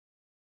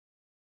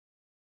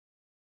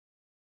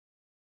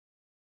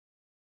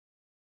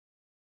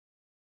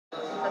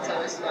That's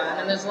always fun.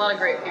 And there's a lot of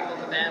great people in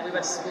the band. We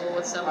went to school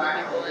with some of the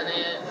people in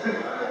it.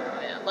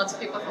 Yeah, lots of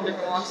people from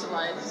different walks of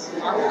life.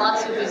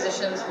 Lots of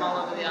musicians from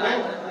all over the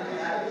island.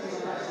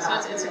 So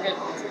it's a good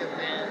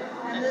band.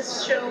 And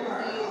this show will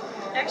be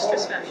extra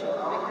special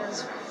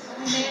because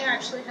we may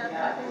actually have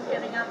people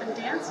getting up and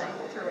dancing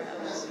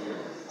throughout.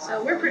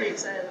 So we're pretty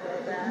excited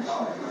about that.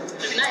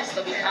 It'll be nice.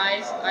 There'll be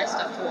eye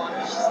stuff to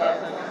watch. So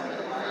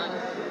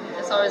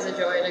it's always a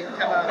joy to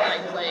come out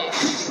and play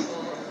with people.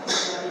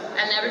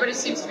 And everybody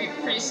seems to be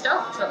pretty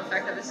stoked on the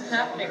fact that this is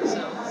happening.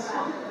 So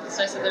it's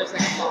nice that there's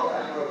like a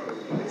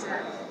following.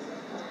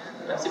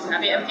 I'm super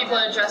happy. And people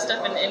are dressed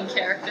up in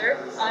character.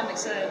 I'm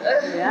excited.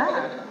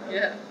 Yeah.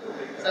 Yeah.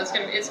 So it's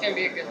gonna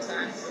be a good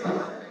time.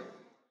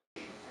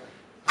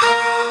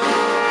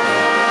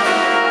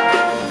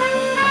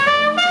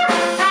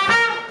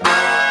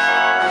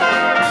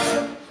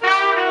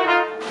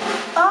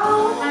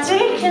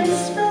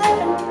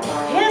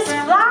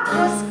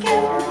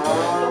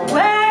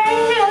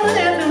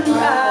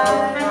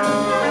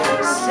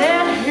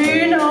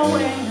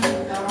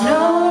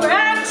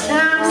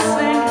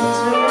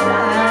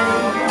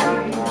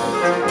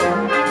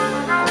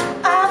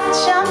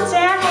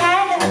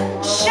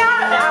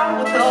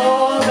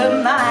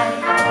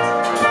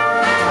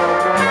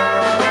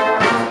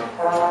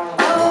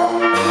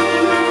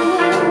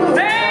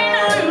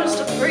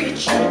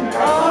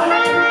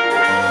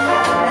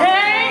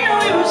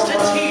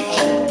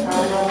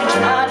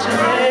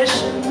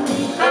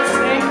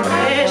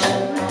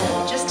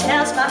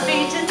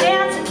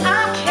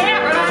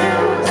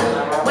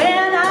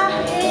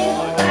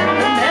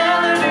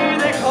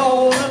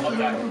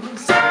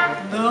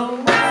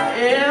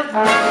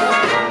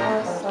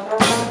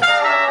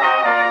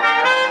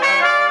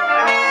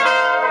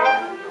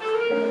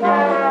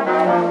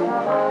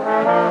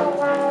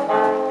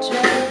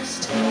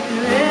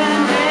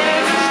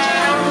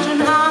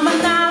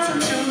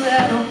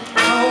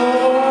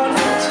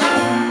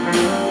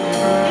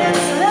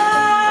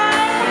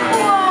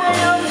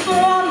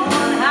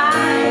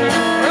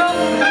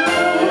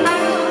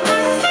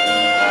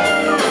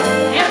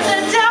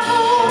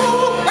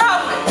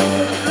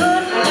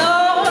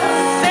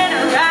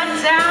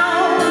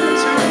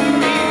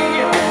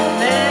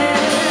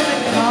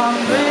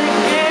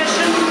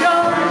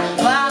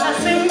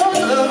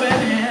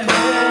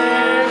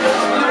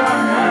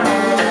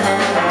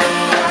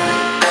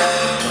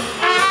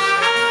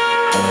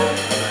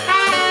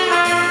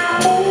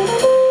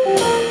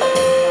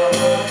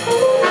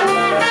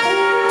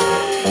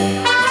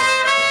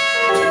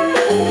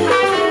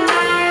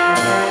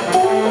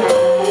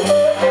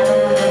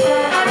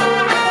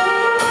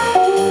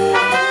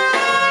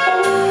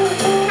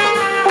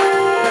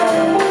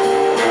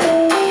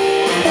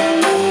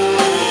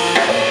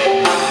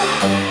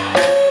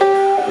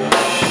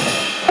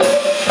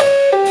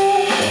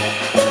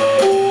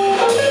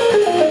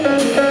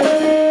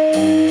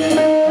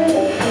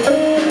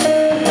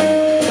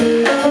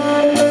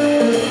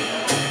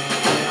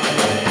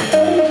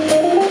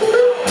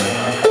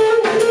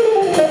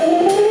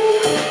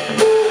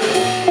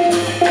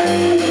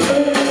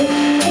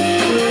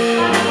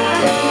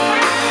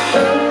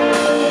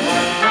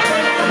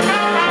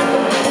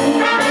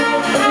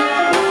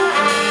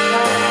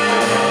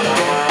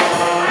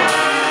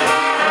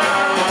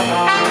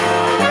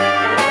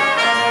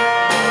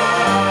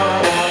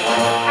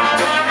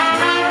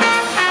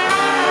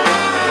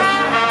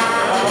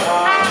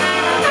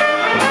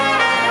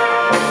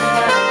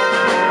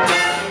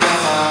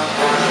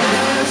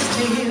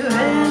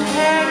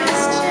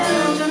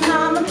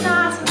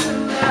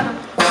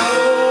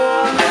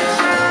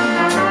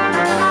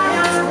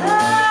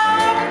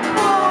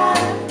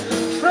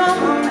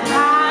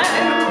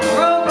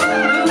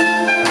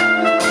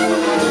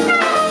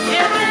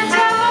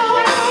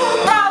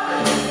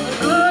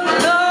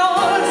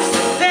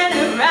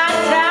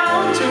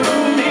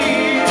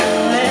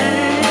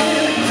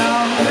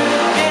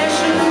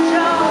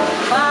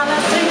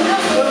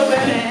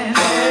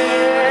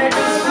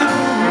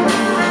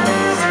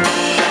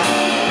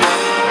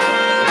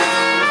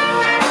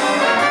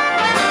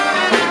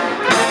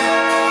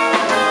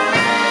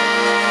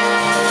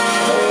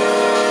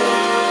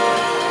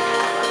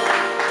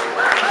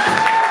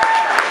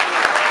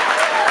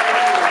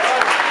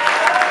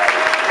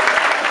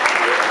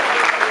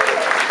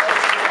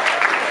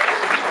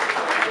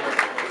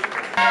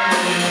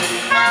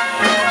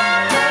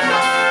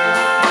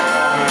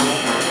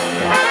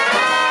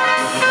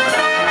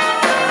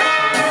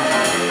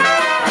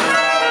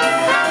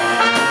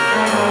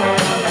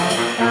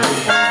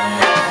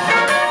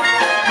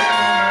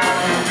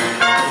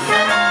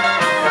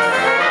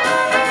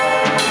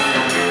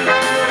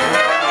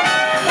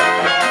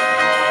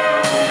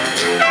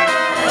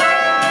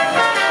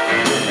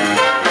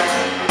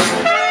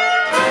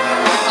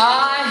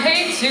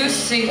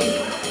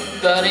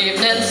 the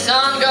evening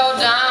sun go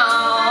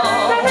down.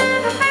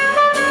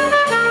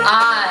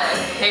 I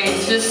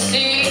hate to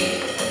see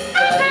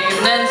the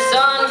evening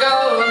sun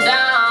go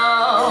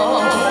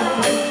down,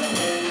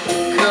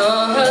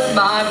 'cause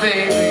my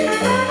baby,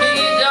 he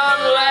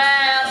done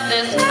left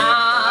this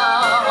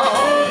town.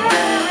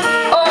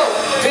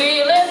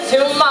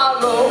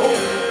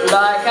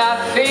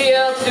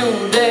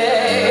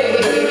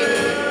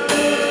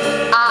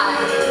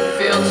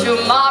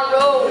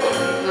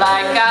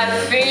 like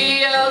I'd feel